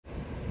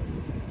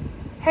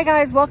Hey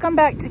guys, welcome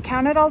back to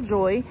Count It All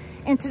Joy.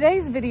 In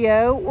today's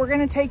video, we're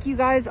gonna take you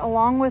guys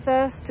along with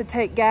us to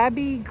take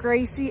Gabby,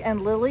 Gracie,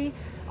 and Lily,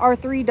 our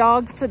 3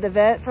 dogs, to the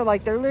vet for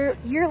like their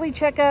yearly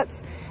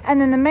checkups. And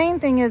then the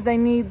main thing is they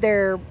need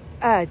their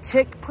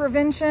tick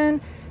prevention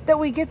that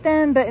we get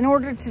them. But in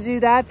order to do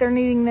that, they're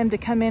needing them to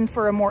come in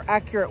for a more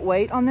accurate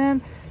weight on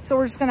them. So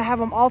we're just gonna have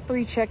them all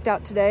 3 checked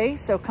out today.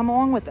 So come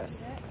along with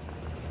us.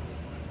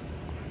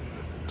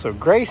 So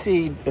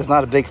Gracie is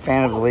not a big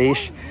fan of the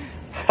leash.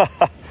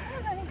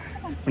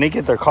 We need to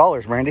get their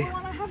collars, Brandy.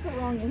 I have the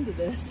wrong end of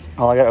this.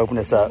 Oh, I gotta open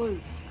this up.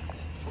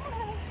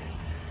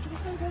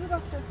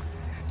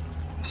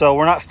 So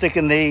we're not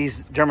sticking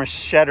these German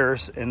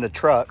shedders in the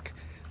truck,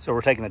 so we're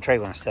taking the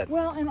trailer instead.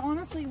 Well, and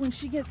honestly, when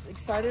she gets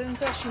excited and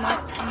stuff, she might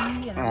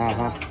pee and everything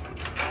else.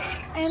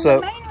 And So,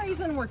 the main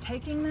reason we're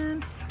taking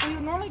them, we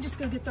would normally just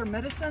go get their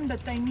medicine,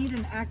 but they need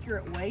an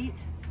accurate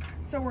weight.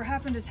 So we're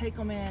having to take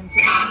them in to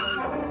get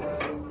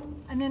weight.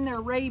 And then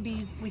their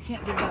rabies, we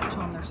can't give that to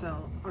them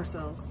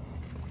ourselves.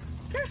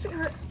 Here,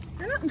 sweetheart.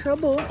 You're not in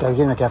trouble. Gabby, get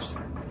in there, Gabs.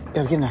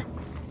 Gabby, get in there.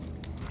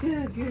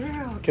 Good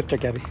girl. Get there,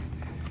 Gabby.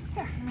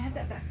 Here, let me have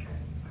that back.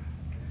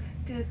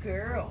 Good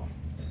girl.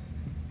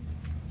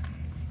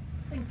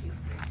 Thank you,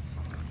 Chris.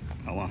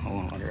 Hold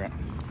on, let her out.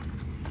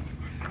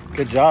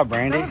 Good job,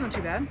 Brandy. That wasn't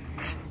too bad.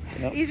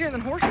 Yep. Easier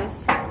than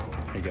horses.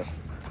 There you go.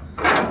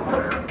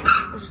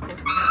 We'll just go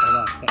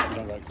Hold on,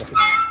 don't like that.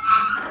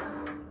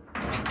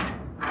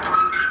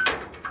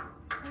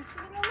 We're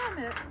seeing the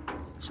limit.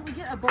 Should we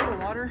get a bowl of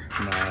water?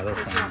 Nah, they're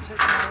Guess you fine. won't take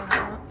them all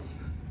at once.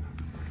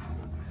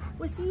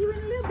 We'll see you in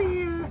a little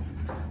bit.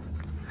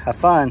 Have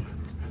fun.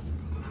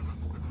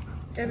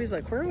 Gabby's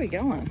like, where are we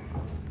going?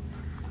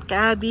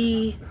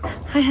 Gabby.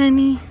 Hi,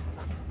 honey.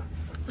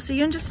 We'll see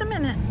you in just a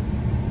minute.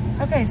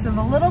 Okay, so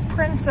the little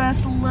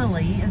princess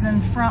Lily is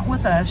in front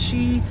with us.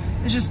 She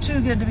is just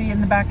too good to be in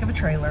the back of a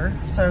trailer.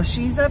 So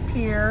she's up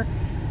here.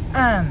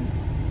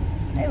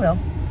 Hey, Lil.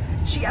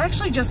 She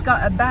actually just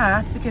got a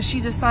bath because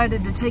she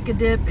decided to take a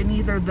dip in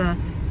either the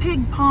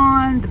pig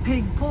pond, the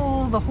pig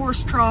pool, the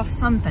horse trough,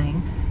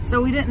 something.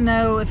 So we didn't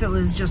know if it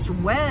was just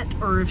wet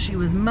or if she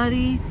was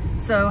muddy.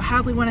 So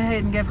Hadley went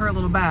ahead and gave her a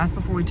little bath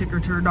before we took her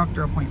to her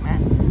doctor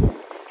appointment.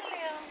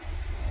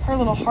 Her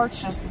little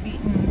heart's just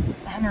beating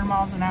 100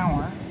 miles an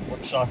hour.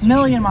 What shots?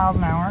 Million miles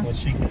an hour. What's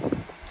she get?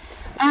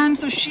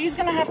 So she's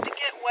gonna have to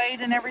get weighed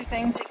and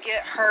everything to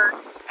get her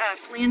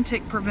flea and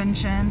tick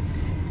prevention.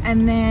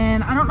 And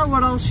then I don't know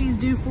what else she's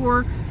due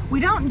for.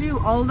 We don't do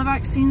all the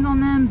vaccines on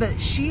them,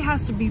 but she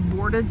has to be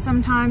boarded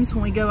sometimes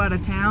when we go out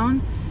of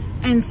town.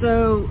 And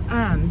so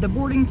the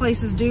boarding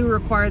places do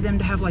require them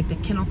to have like the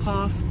kennel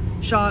cough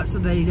shot so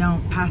they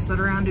don't pass that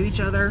around to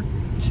each other.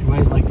 She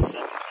weighs like 7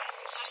 pounds.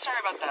 So sorry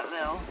about that,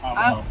 Lil.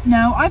 Oh,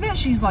 No, I bet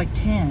she's like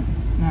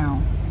 10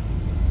 now.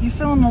 You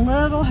feeling a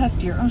little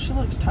heftier. Oh, she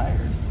looks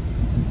tired.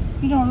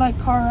 You don't like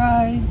car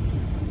rides?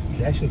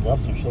 She actually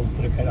loves them. She'll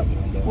put her head out the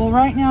window. Well,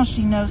 right now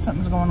she knows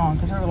something's going on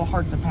because her little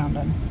heart's a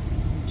pounding.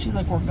 She's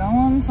like, we're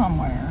going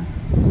somewhere.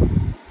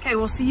 Okay,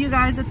 we'll see you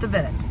guys at the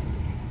vet.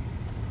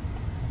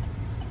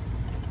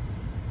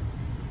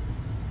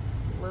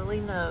 Lily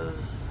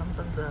knows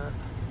something's up.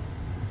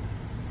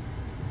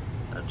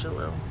 Don't you,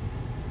 Lil?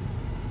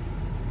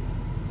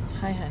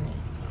 Hi, honey.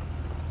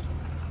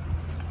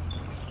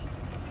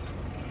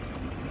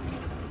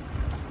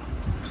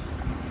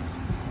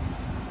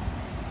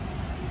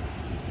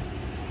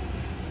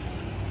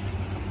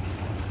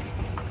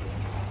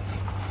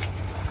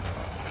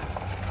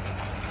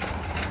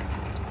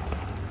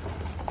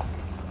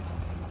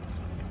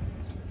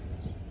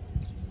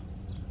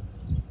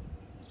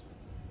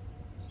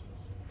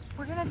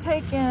 We're gonna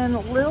take in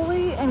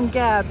Lily and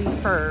Gabby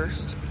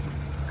first.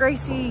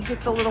 Gracie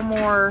gets a little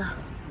more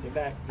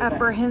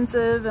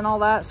apprehensive and all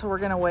that, so we're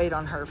gonna wait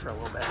on her for a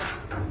little bit.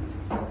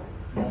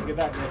 Get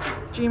back, Gracie.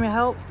 Do you need me to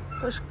help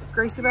push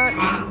Gracie back?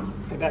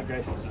 Get back,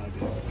 Gracie.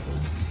 Gracie,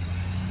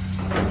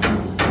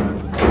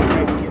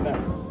 get back.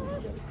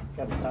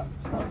 Gabby, stop.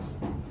 Stop.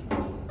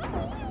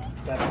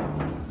 Gabby,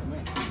 come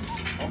here.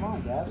 Come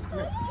on, Gabby.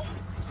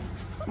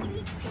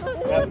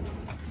 Gabby.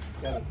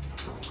 Gabby.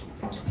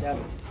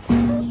 Gabby.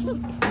 Come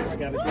on,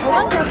 Gabby.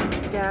 Hold on,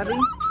 Gabby.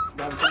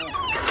 Gabby, come on.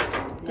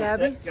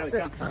 Gabby,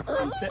 sit.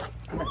 Come sit.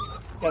 Come here.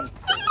 Gabby,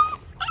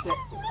 sit.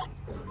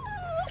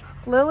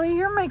 Lily,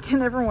 you're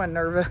making everyone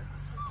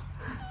nervous.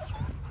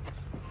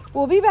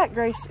 We'll be back,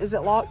 Grace. Is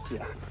it locked?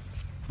 Yeah.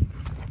 Do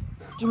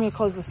you want me to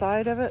close the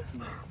side of it?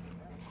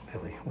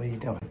 Lily, what are you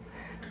doing?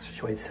 So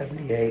she weighed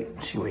 78.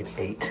 She weighed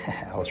 8.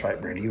 I was right,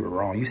 Brandy. You were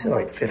wrong. You said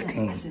like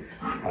 15.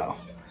 Oh.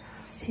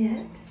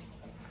 Sit.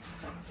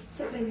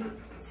 Sit, baby.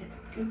 Sit.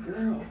 Good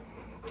girl.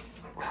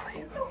 Lily.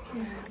 It's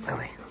okay.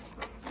 Lily.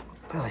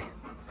 Lily.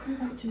 I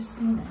like just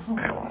staying at home,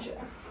 don't you?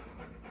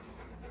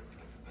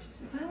 She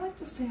says, I like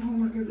to stay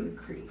home or go to the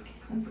creek.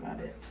 That's about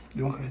it.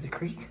 You want to go to the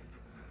creek?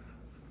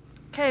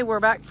 Okay, we're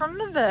back from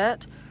the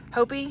vet.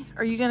 Hopi,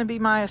 are you going to be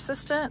my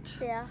assistant?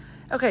 Yeah.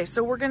 Okay,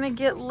 so we're going to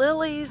get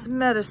Lily's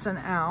medicine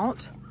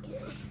out.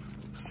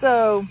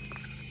 So,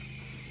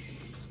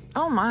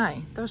 oh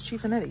my, that was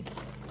Chief and Eddie.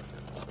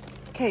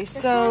 Okay,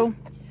 so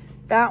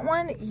That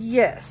one,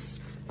 yes.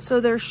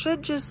 So there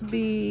should just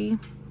be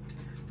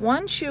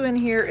one chew in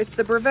here. It's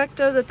the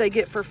Bravecto that they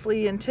get for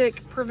flea and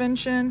tick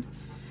prevention.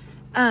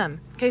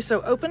 Okay,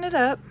 so open it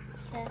up.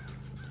 Okay.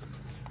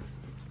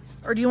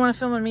 Or do you want to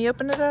film me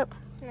open it up?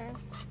 No.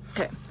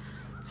 Okay.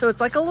 So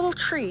it's like a little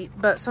treat,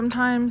 but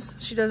sometimes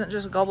she doesn't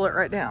just gobble it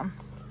right down.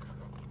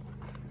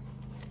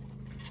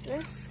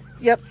 This?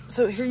 Yep.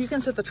 So here, you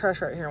can set the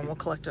trash right here and we'll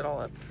collect it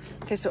all up.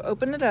 Okay, so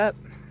open it up.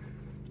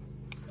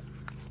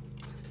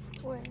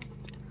 Where?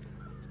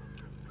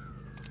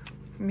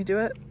 Let me do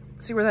it.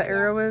 See where that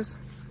arrow is?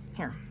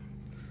 Here.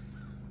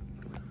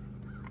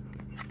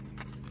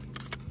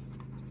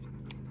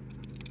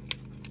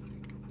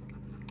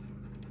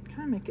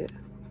 Kind of make it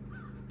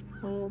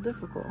a little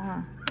difficult,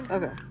 huh?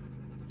 Okay.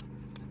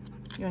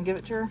 You want to give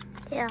it to her?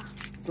 Yeah.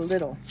 It's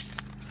little.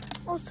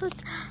 Oh, so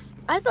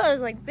I thought it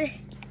was like big.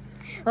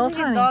 Little Like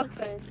tiny. a dog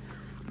food.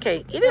 Okay,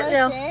 eat it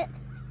now. Sit.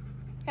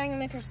 I'm gonna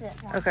make her sit.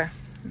 Now. Okay.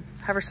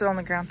 Have her sit on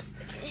the ground.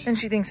 And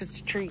she thinks it's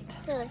a treat.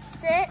 Really?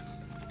 Sit.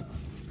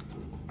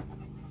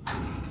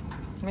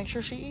 Make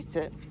sure she eats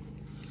it.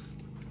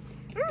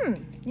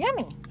 Mmm,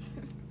 yummy.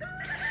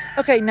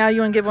 Okay, now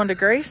you want to give one to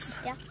Grace?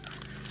 Yeah.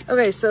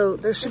 Okay, so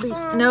there should This be,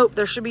 one? nope,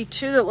 there should be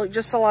two that look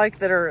just alike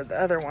that are the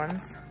other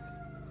ones.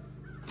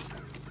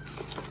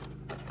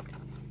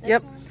 This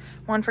Yep.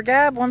 One for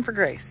Gab, one for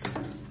Grace.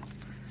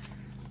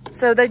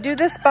 So they do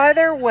this by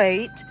their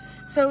weight.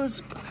 So it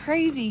was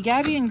crazy.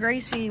 Gabby and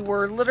Gracie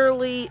were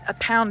literally a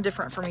pound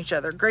different from each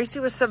other. Gracie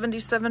was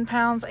 77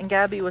 pounds and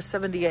Gabby was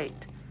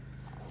 78.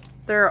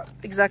 They're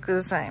exactly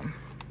the same.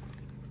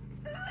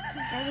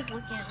 I was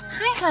looking at it.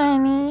 Hi,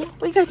 honey.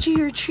 We got you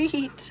your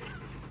treat.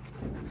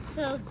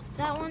 So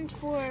that one's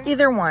for.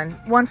 Either one.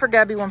 One for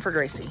Gabby, one for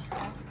Gracie.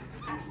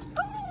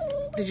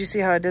 Did you see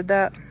how I did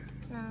that?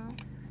 No.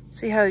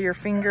 See how your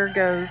finger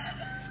goes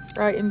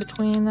right in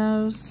between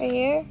those? Right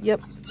here?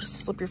 Yep.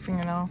 Just slip your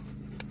fingernail.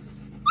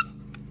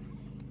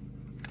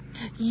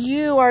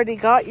 You already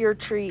got your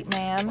treat,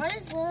 man. Why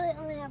does Lily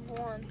only have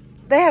one?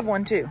 They have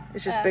one too.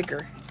 It's just Oh.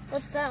 bigger.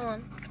 What's that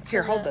one?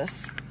 Here, hold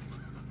this.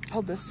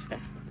 Hold this.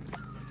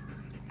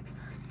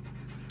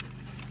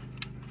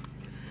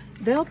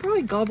 They'll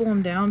probably gobble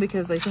them down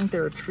because they think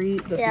they're a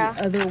treat that Yeah.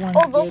 the other ones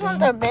Oh, those get ones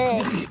them. are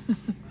big.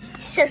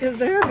 Because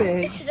they're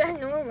big. It's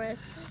ginormous.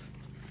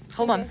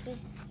 Hold on. Gracie.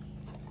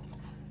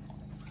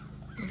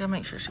 You gotta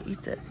make sure she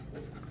eats it.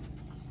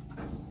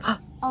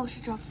 Oh,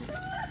 she dropped it.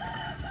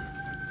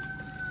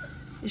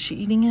 Is she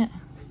eating it?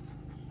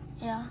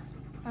 Yeah.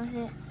 Let me see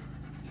it.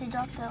 She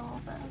dropped it a little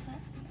bit of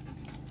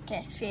it.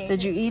 Okay, she ate Did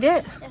it. you eat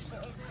it? Yes, she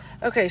ate it.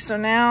 Okay, so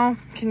now,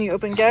 can you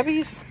open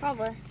Gabby's?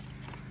 Probably.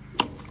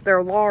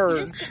 They're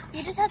large.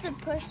 You just have to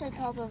push the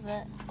top of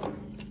it.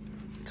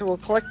 So we'll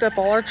collect up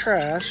all our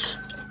trash.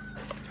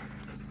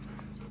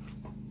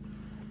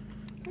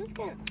 That's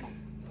good.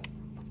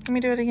 Let me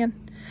do it again.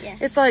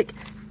 Yes. It's like,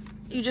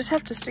 you just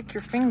have to stick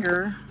your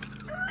finger.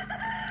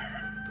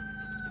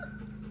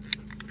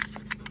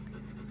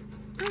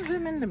 Don't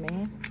zoom into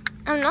me.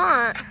 I'm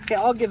not. Okay,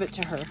 I'll give it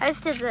to her. I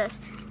just did this.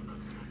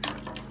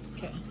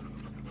 Okay.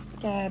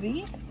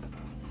 Gabby.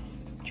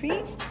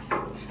 Treat.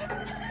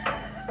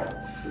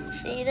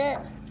 She ate it.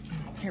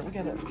 Here, we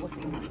gotta look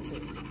and see.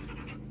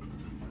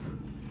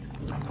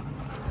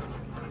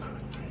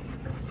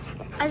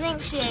 I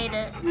think she ate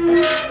it.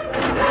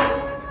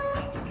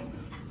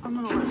 I'm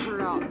gonna let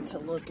her out to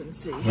look and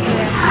see. Lily!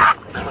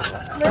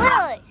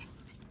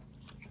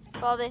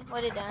 Bobby,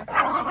 what are you doing?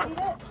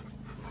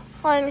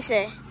 Well, let me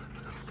see.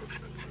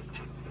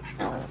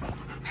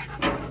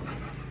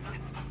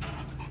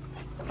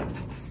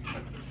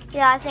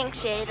 Yeah, I think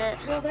she ate it.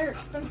 Well, they're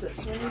expensive,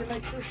 so we need to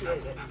make sure she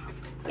ate it.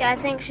 Yeah, I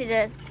think she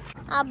did.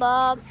 Hi,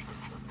 Bob.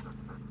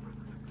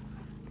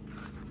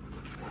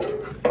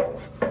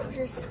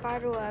 Just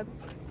spider web.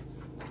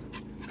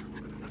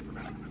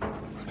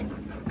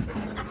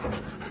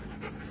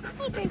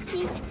 Hey,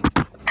 Gracie.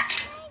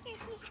 Hi,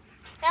 Gracie.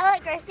 Can I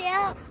let Gracie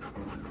out?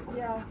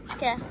 Yeah.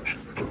 Okay.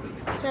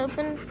 It's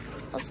open.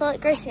 Let's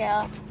let Gracie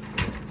out.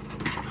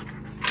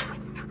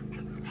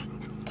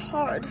 It's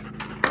hard.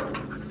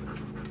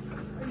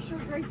 Are you sure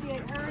Gracie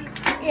ate hers?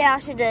 Yeah,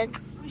 she did.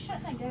 We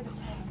shouldn't have gave it to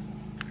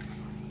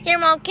him. Here,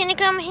 Mom, can you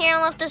come here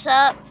and lift us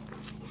up?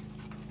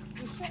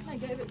 We shouldn't have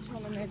gave it to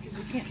him in there because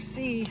we can't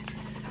see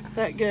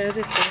that good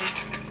if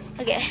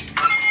they... Okay.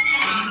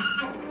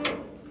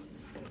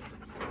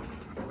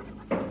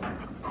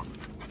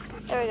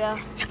 There we go.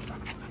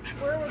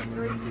 Where was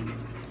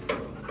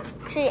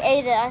Gracie's? She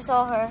ate it. I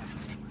saw her.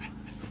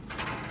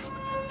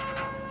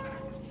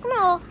 Come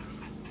on.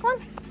 Come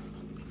on.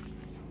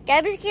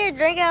 Gabby's gonna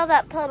drink out of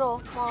that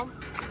puddle, Mom.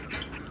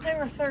 They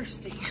were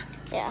thirsty.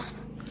 Yeah.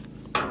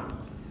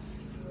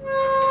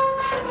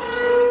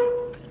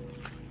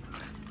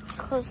 Let's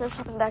close this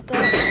one back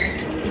up.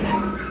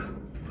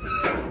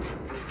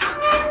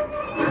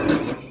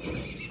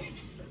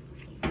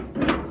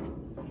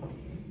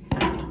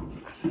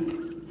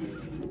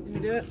 Can you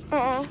do it?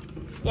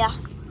 Yeah.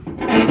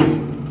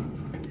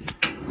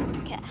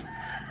 Okay.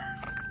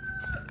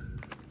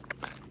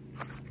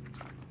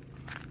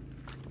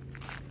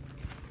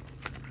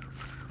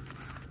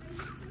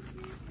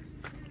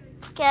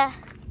 Okay.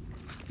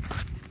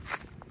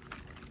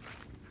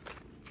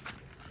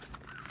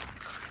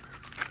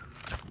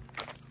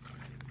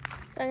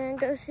 So I'm gonna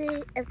go see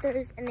if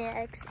there's any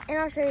eggs, and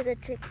I'll show you the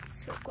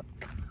chickens real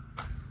quick.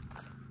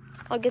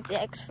 I'll get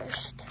the eggs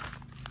first.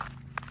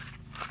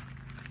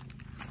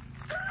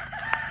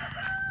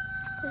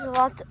 There's a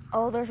lot.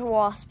 Oh, there's a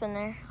wasp in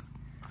there.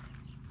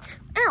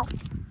 Ow!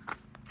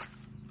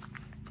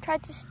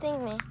 Tried to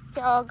sting me.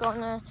 Okay, I'll go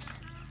in there.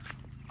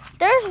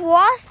 There's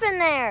wasp in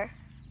there.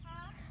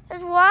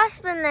 There's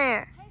wasp in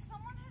there. Hey,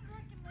 someone had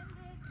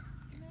recommended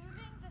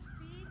moving the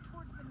feed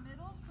towards the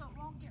middle so it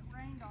won't get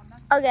rained on.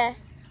 That's Okay.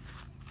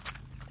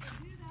 so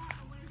do that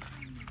away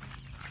from you.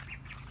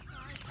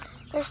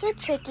 There's the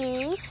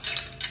chickies.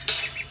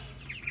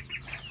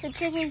 The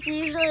chickies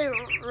usually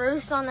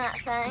roost on that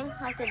thing,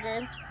 like they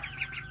did.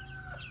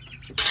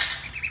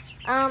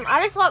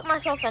 I just locked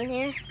myself in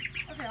here.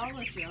 Okay, I'll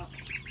let you out.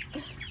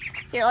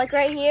 You're like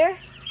right here.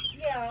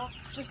 Yeah,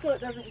 just so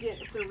it doesn't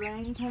get, if the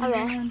rain comes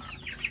Okay. in.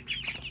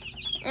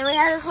 And we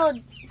have this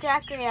little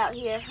jackery out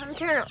here. I'm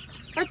turn it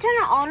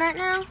on right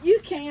now.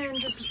 You can,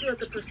 just to see what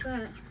the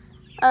percent.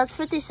 Oh, it's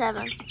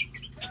 57.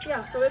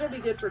 Yeah, so it'll be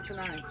good for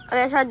tonight.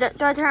 Okay, so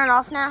do I turn it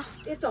off now?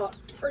 It's off.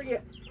 Or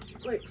yeah,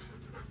 wait.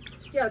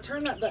 Yeah,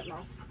 turn that button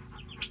off.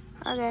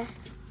 Okay.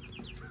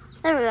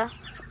 There we go.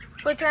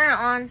 We'll turn it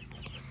on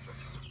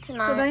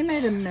tonight. So they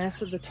made a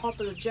mess of the top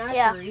of the jackery.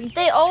 Yeah,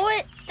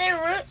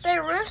 they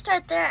roost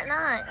right there at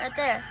night, right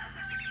there.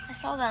 I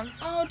saw them.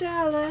 Oh,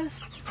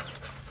 Dallas.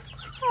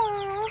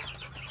 Aww.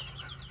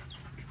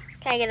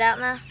 Can I get out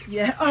now?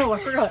 Yeah. Oh, I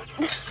forgot.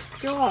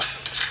 Go up.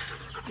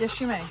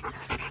 Yes, you may.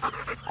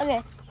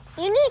 Okay.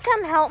 You need to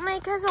come help me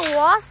because a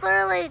wasp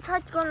literally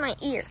tried to go in my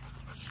ear.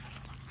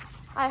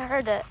 I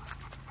heard it.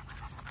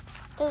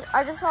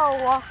 I just saw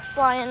a wasp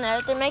fly in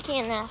there. They're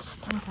making a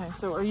nest. Okay,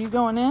 so are you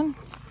going in?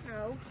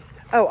 No.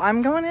 Oh,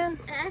 I'm going in?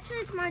 Actually,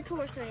 it's my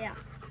tour, so yeah.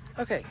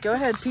 Okay, go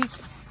ahead, peek.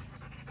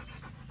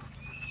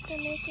 They're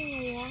making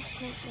a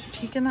wasp nest.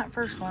 Peek in that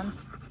first one.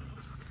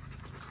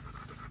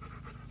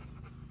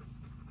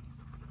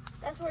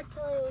 That's where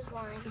Tilly was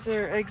lying. Is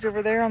there eggs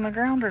over there on the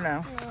ground or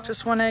no? No.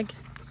 Just one egg?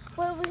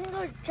 Wait, we can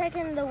go check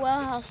in the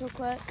well house real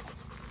quick.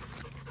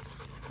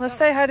 Let's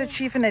say hi to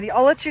Chief and Eddie.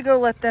 I'll let you go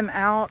let them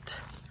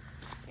out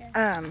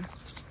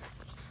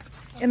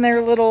in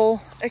their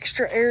little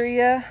extra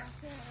area.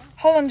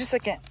 Hold on just a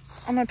second.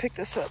 I'm gonna pick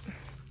this up.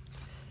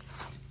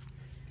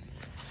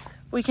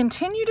 We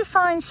continue to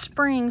find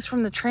springs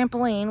from the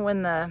trampoline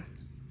when the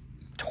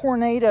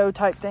tornado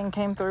type thing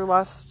came through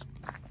last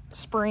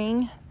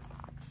spring.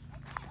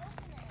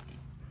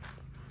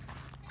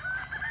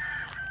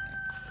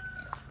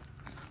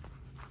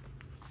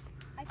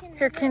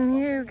 Here, can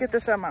you get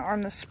this out of my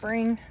arm, the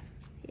spring?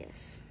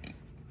 Yes.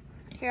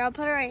 Here, I'll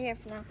put it right here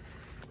for now.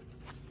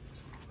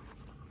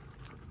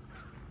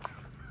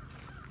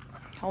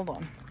 Hold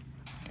on.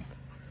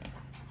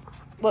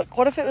 Look,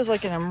 what if it was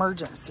like an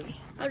emergency?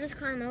 I'll just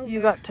climb over.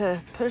 You got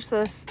to push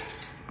this.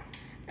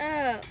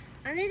 I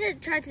need to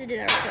try to do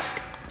that real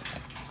quick.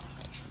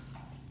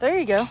 There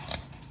you go.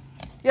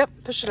 Yep,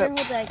 push it Hold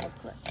up. the egg real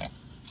quick.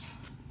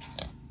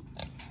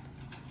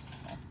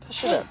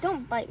 Push it Hey, up.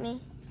 don't bite me.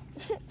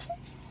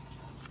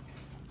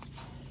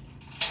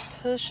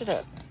 Push it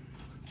up.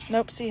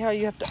 Nope, see how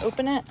you have to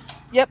open it?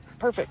 Yep,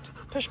 perfect.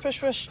 Push, push,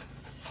 push.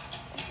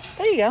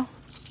 There you go.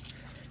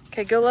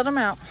 Okay, go let them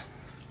out.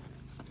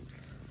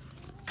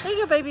 There you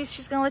go, babies.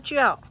 She's gonna let you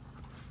out.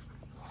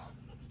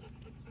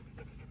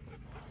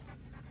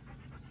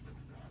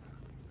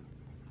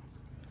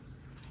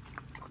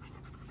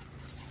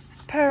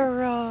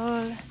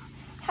 Pearl,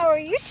 how are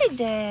you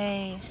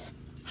today?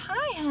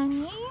 Hi,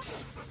 honey.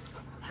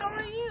 How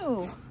are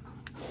you?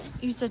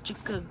 You're such a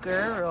good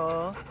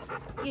girl.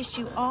 Yes,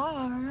 you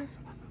are.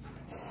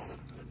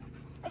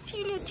 I see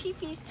your little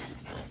teepees.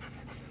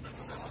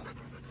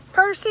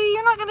 Percy,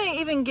 you're not gonna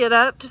even get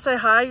up to say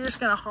hi. You're just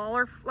gonna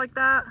holler like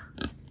that.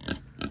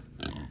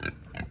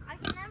 I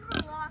can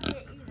never lock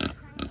it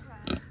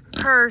either.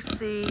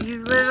 Percy,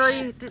 you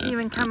literally didn't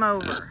even come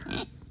over.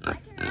 I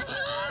can never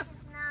lock it,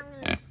 so now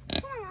I'm gonna.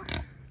 Come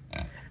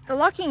on. The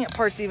locking it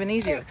part's even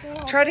easier.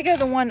 Try to go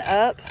the one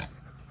up.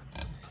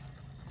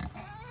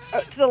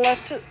 To the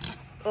left.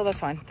 Oh,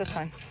 that's fine. That's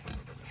fine.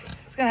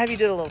 It's gonna have you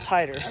do it a little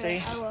tighter.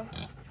 See? I will.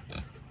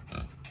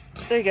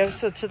 There you go.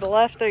 So to the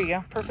left. There you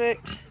go.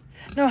 Perfect.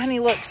 No, honey,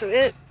 look. So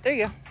there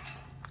you go.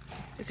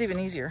 It's even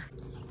easier.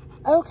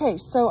 Okay,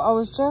 so I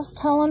was just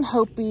telling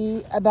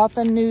Hopi about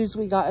the news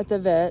we got at the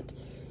vet.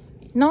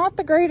 Not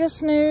the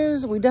greatest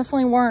news. We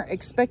definitely weren't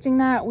expecting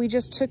that. We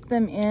just took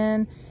them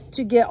in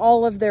to get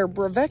all of their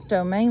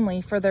Bravecto,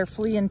 mainly for their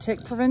flea and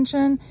tick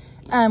prevention.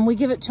 We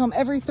give it to them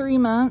every 3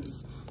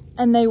 months,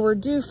 and they were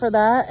due for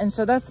that. And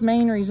so that's the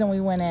main reason we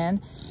went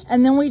in.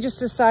 And then we just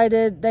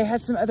decided they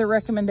had some other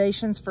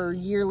recommendations for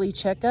yearly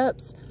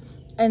checkups.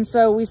 And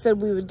so we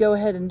said we would go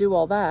ahead and do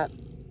all that.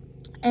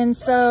 And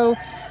so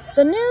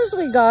the news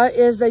we got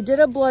is they did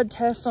a blood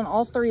test on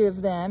all 3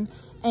 of them.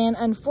 And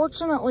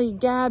unfortunately,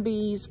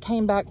 Gabby's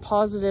came back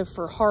positive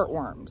for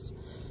heartworms.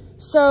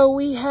 So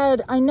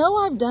I know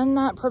I've done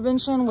that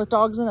prevention with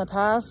dogs in the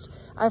past.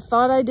 I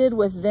thought I did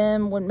with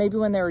them maybe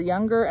when they were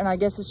younger, and I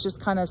guess it's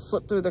just kind of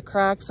slipped through the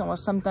cracks and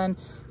was something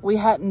we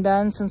hadn't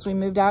done since we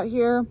moved out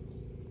here.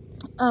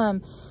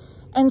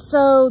 And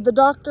so the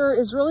doctor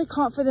is really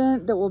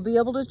confident that we'll be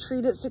able to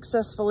treat it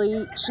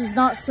successfully. She's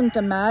not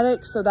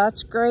symptomatic, so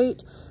that's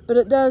great, but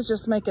it does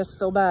just make us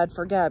feel bad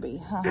for Gabby,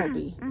 huh,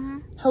 Hopi?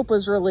 Hope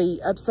was really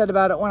upset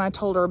about it when I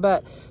told her.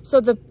 But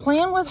so the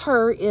plan with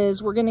her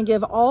is we're going to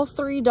give all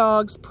 3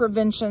 dogs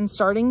prevention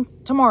starting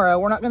tomorrow.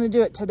 We're not going to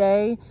do it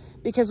today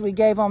because we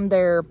gave them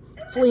their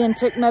flea and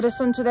tick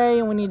medicine today,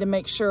 and we need to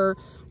make sure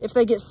if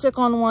they get sick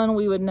on one,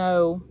 we would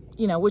know,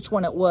 you know, which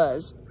one it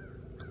was.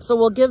 So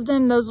we'll give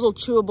them those little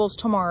chewables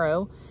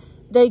tomorrow.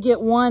 They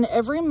get 1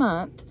 every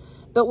month.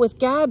 But with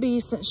Gabby,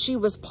 since she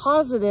was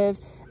positive,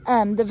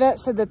 the vet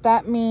said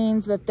that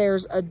means that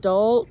there's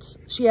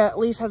she at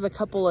least has a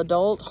couple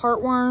adult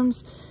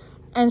heartworms.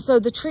 And so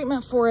the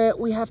treatment for it,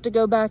 we have to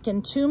go back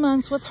in 2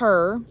 months with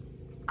her.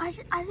 I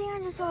think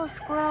I just saw a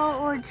squirrel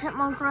or a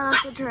chipmunk run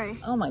up the tree.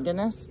 Oh my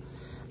goodness.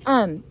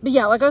 But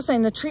yeah, like I was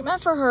saying, the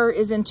treatment for her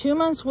is in 2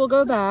 months. We'll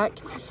go back.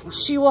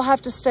 She will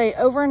have to stay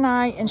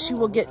overnight, and she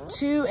will get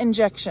 2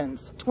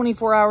 injections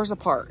 24 hours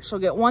apart. She'll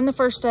get 1 the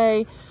first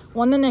day,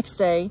 1 the next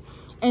day,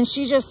 and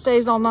she just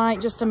stays all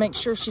night just to make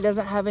sure she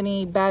doesn't have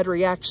any bad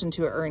reaction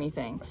to it or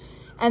anything.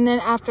 And then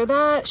after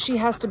that, she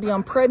has to be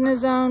on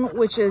prednisone,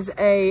 which is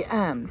a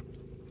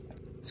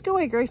let's go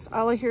away, Grace.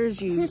 All I hear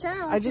is you.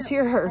 I just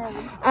hear her.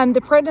 The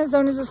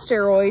prednisone is a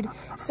steroid.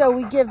 So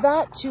we give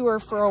that to her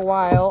for a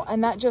while,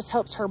 and that just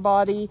helps her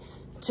body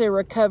to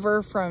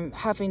recover from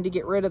having to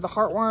get rid of the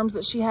heartworms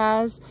that she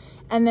has.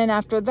 And then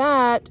after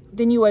that,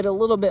 then you wait a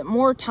little bit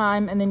more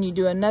time, and then you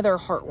do another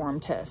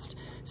heartworm test.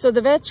 So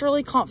the vet's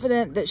really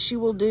confident that she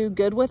will do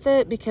good with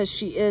it because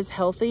she is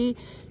healthy.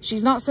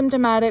 She's not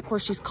symptomatic where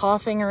she's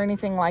coughing or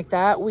anything like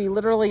that. We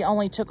literally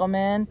only took them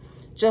in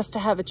just to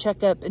have a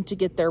checkup and to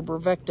get their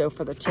Bravecto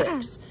for the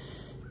ticks.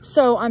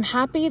 So I'm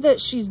happy that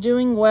she's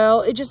doing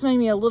well. It just made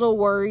me a little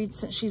worried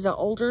since she's an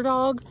older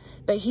dog,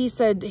 but he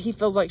said he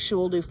feels like she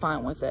will do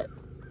fine with it.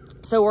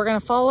 So we're going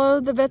to follow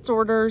the vet's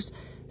orders,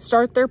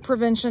 start their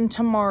prevention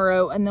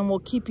tomorrow, and then we'll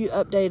keep you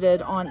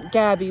updated on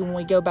Gabby when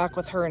we go back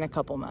with her in a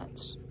couple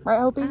months. Right,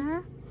 Hopi?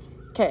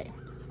 Okay.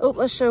 Oh,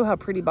 let's show how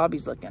pretty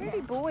Bobby's looking.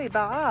 Pretty boy,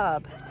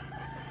 Bob.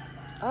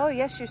 Oh,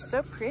 yes, you're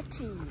so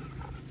pretty.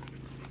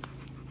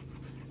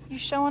 You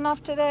showing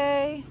off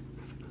today?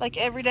 Like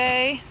every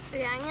day?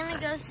 Yeah, I'm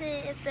gonna go see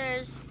if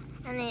there's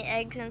any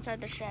eggs inside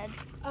the shed.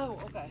 Oh,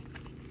 okay.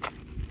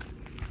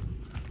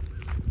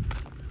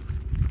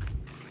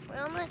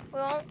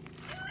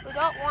 We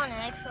got 1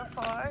 egg so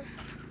far.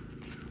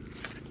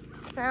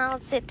 Now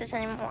let's see if there's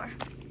any more.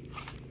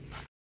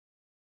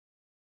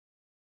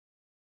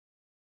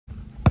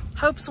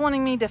 Hope's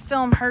wanting me to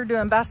film her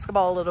doing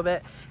basketball a little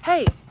bit.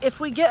 Hey, if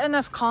we get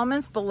enough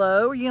comments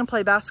below, are you gonna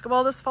play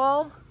basketball this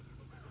fall?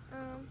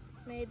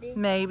 Maybe.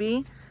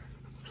 Maybe.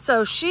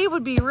 So she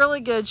would be really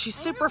good. She's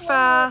super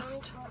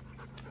fast.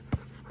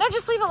 No,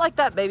 just leave it like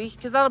that, baby,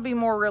 because that'll be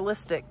more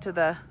realistic to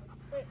the...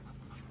 Wait,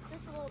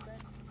 just a little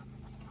bit.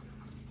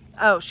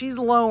 Oh, she's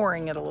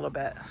lowering it a little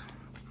bit.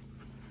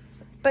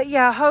 But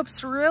yeah,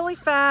 Hope's really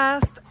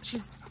fast.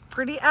 She's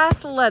pretty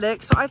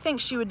athletic, so I think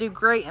she would do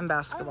great in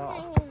basketball. I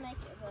don't think I can make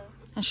it, though.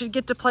 And she'd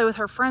get to play with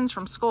her friends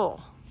from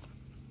school.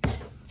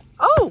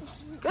 Oh,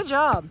 good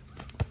job.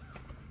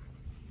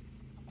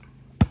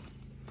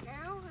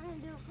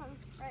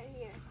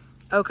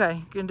 Okay,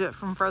 you can do it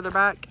from further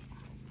back.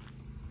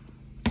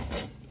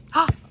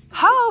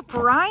 Hope,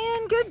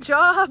 Ryan, good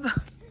job. Now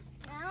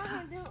I'm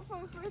gonna do it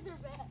from further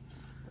back.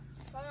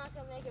 But I'm not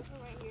gonna make it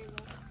from right here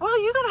though. Well,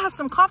 you gotta have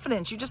some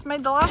confidence. You just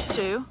made the last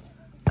 2.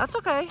 That's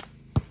okay.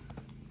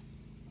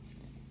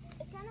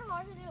 It's kind of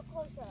hard to do it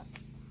close up.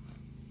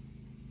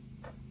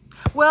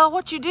 Well,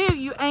 what you do,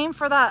 you aim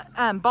for that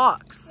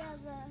box.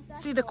 Yeah,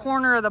 see the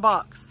corner of the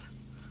box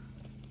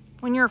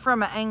when you're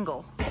from an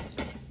angle.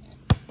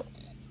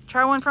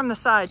 Try one from the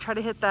side. Try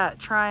to hit that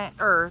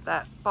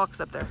that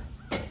box up there.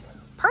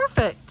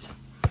 Perfect.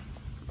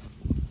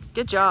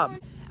 Good job.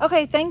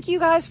 Okay, thank you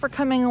guys for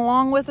coming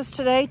along with us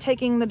today,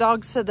 taking the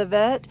dogs to the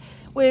vet.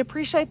 We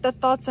appreciate the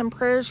thoughts and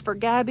prayers for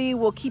Gabby.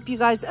 We'll keep you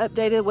guys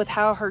updated with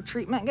how her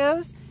treatment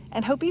goes.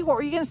 And Hopi, what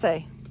were you gonna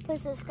say?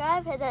 Please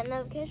subscribe, hit that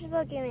notification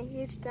bell, give me a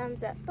huge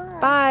thumbs up. Bye.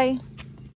 Bye.